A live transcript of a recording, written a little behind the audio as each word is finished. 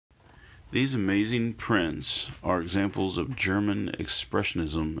These amazing prints are examples of German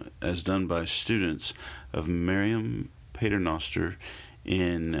Expressionism as done by students of Miriam Paternoster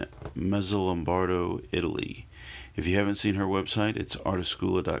in Mezzolambardo, Italy. If you haven't seen her website, it's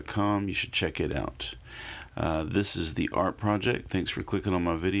arteascuola.com. You should check it out. This is the Art Project. Thanks for clicking on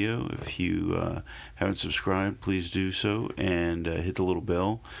my video. If you haven't subscribed, please do so, and hit the little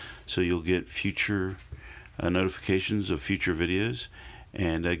bell so you'll get future notifications of future videos.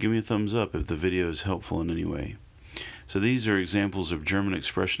 And give me a thumbs up if the video is helpful in any way. So these are examples of German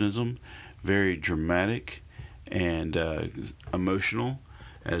Expressionism, very dramatic and emotional,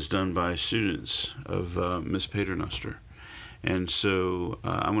 as done by students of Miss Paternoster. And so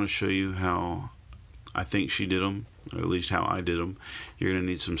I'm going to show you how I think she did them, or at least how I did them. You're going to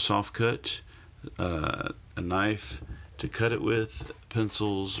need some Soft-Kut, a knife to cut it with,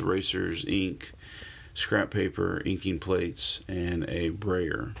 pencils, erasers, ink, scrap paper, inking plates, and a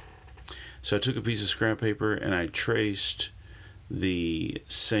brayer. So I took a piece of scrap paper and I traced the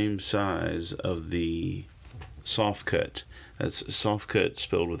same size of the Soft-Kut. That's Soft-Kut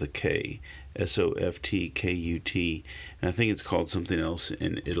spelled with a K, Soft-Kut, and I think it's called something else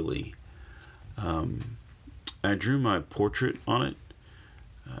in Italy. I drew my portrait on it.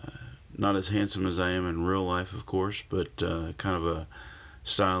 Not as handsome as I am in real life, of course, but kind of a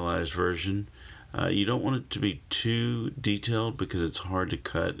stylized version. You don't want it to be too detailed because it's hard to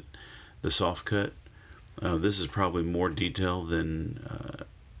cut the Soft-Kut. This is probably more detail than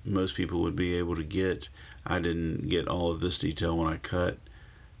most people would be able to get. I didn't get all of this detail when I cut,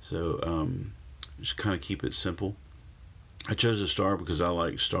 so just kind of keep it simple. I chose a star because I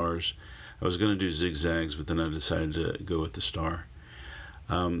like stars. I was going to do zigzags, but then I decided to go with the star.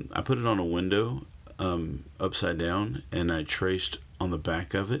 I put it on a window upside down, and I traced on the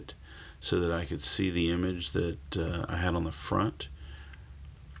back of it so that I could see the image that I had on the front.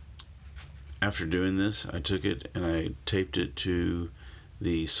 After doing this, I took it and I taped it to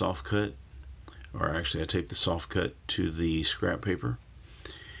the Soft-Kut, or actually I taped the Soft-Kut to the scrap paper.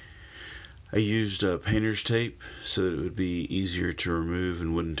 I used painter's tape so that it would be easier to remove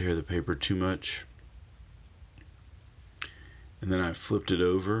and wouldn't tear the paper too much. And then I flipped it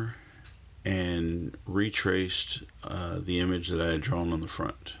over and retraced the image that I had drawn on the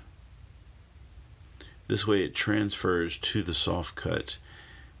front. This way it transfers to the Soft-Kut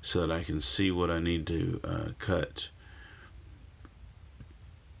so that I can see what I need to cut.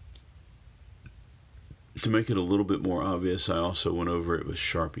 To make it a little bit more obvious, I also went over it with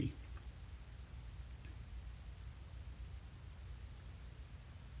Sharpie.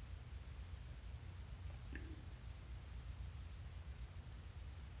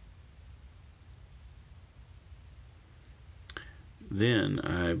 Then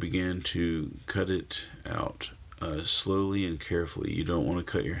I began to cut it out slowly and carefully. You don't want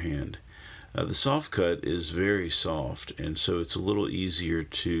to cut your hand. The Soft-Kut is very soft, and so it's a little easier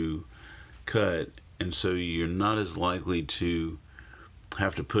to cut, and so you're not as likely to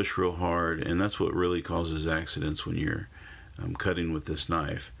have to push real hard, and that's what really causes accidents when you're cutting with this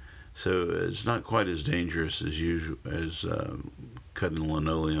knife. So it's not quite as dangerous as cutting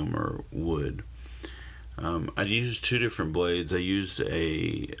linoleum or wood. I used two different blades. I used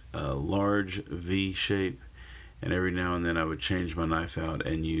a large V shape, and every now and then I would change my knife out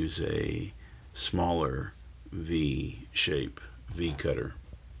and use a smaller V shape, V cutter.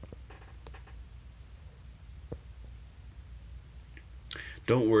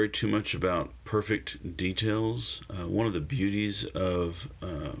 Don't worry too much about perfect details. One of the beauties of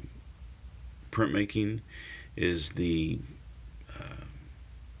printmaking is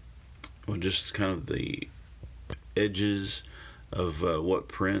just kind of the edges of what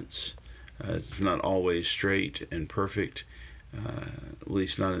prints. It's not always straight and perfect, at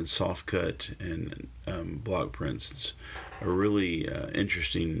least not in Soft-Kut and block prints. It's a really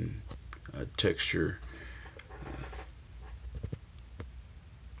interesting texture.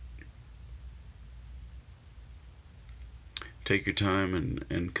 Take your time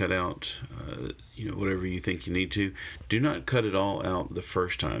and cut out whatever you think you need to. Do not cut it all out the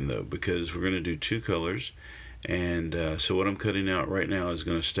first time though, because we're going to do two colors, and so what I'm cutting out right now is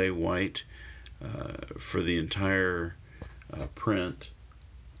going to stay white for the entire print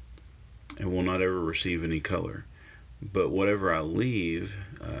and will not ever receive any color. But whatever I leave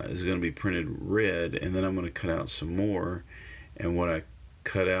is going to be printed red, and then I'm going to cut out some more, and what I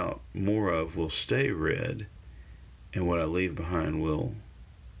cut out more of will stay red, and what I leave behind will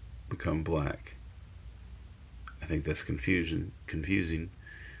become black. I think that's confusing,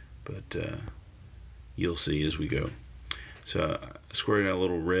 but you'll see as we go. So I squared out a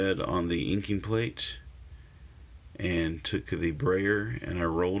little red on the inking plate and took the brayer and I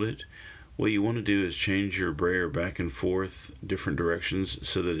rolled it. What you want to do is change your brayer back and forth different directions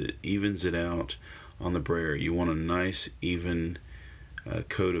so that it evens it out on the brayer. You want a nice even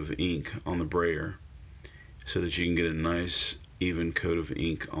coat of ink on the brayer so that you can get a nice even coat of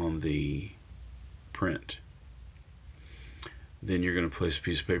ink on the print. Then you're going to place a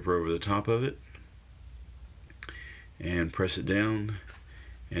piece of paper over the top of it and press it down.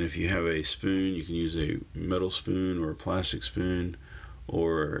 And if you have a spoon, you can use a metal spoon or a plastic spoon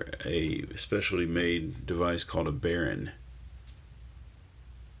or a specialty made device called a Baron.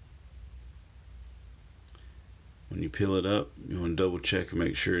 When you peel it up, you want to double check and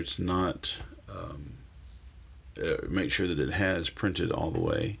make sure it's not, make sure that it has printed all the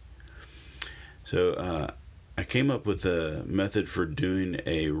way. So I came up with a method for doing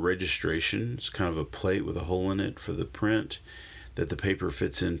a registration. It's kind of a plate with a hole in it for the print that the paper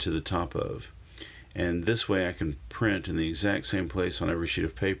fits into the top of. And this way I can print in the exact same place on every sheet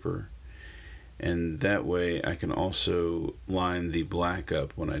of paper. And that way I can also line the black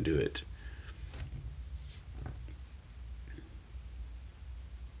up when I do it.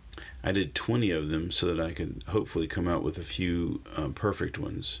 I did 20 of them so that I could hopefully come out with a few perfect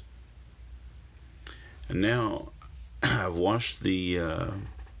ones. And now I've washed the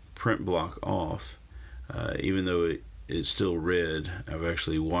print block off, even though it's still red. I've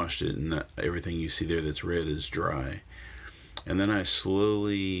actually washed it, and everything you see there that's red is dry. And then I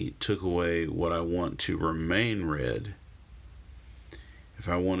slowly took away what I want to remain red. If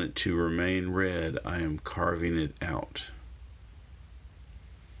I want it to remain red, I am carving it out.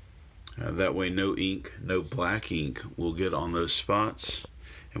 That way no ink, no black ink will get on those spots,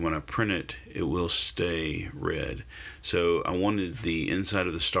 and when I print it, it will stay red. So I wanted the inside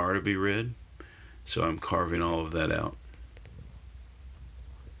of the star to be red, so I'm carving all of that out.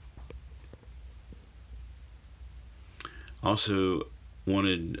 Also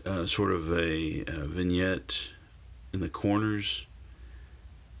wanted sort of a vignette in the corners,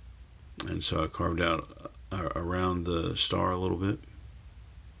 and so I carved out around the star a little bit.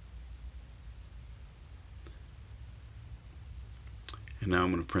 And now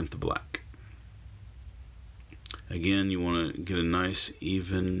I'm going to print the black. Again, you want to get a nice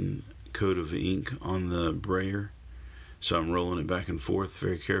even coat of ink on the brayer. So I'm rolling it back and forth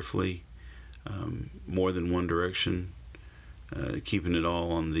very carefully, more than one direction, keeping it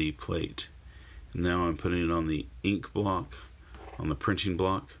all on the plate. And now I'm putting it on the ink block, on the printing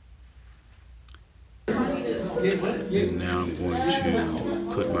block. And now I'm going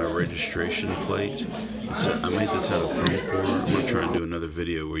to put my registration plate. I made this out of foam core. I'm going to try and do another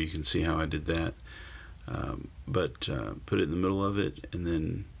video where you can see how I did that. Put it in the middle of it and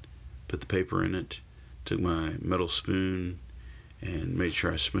then put the paper in it. Took my metal spoon and made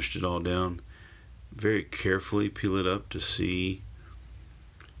sure I smushed it all down. Very carefully peel it up to see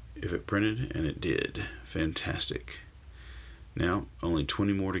if it printed, and it did. Fantastic. Now, only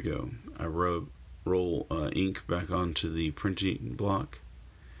 20 more to go. I roll ink back onto the printing block,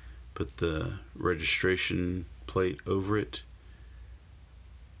 put the registration plate over it,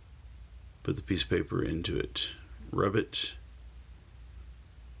 put the piece of paper into it, rub it,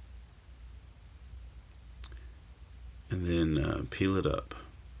 and then peel it up.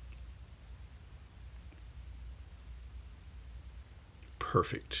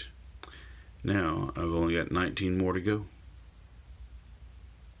 Perfect. Now I've only got 19 more to go.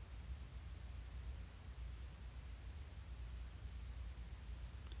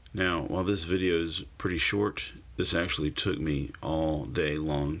 Now, while this video is pretty short, this actually took me all day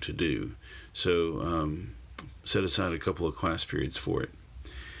long to do. So set aside a couple of class periods for it.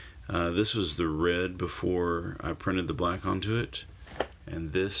 This was the red before I printed the black onto it,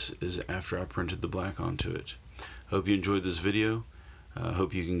 and this is after I printed the black onto it. Hope you enjoyed this video.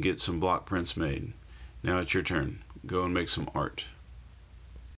 Hope you can get some block prints made. Now it's your turn. Go and make some art.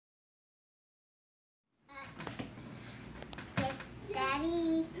 Give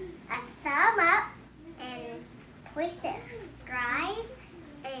Daddy a thumb up and please subscribe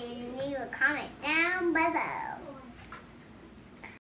and leave a comment down below.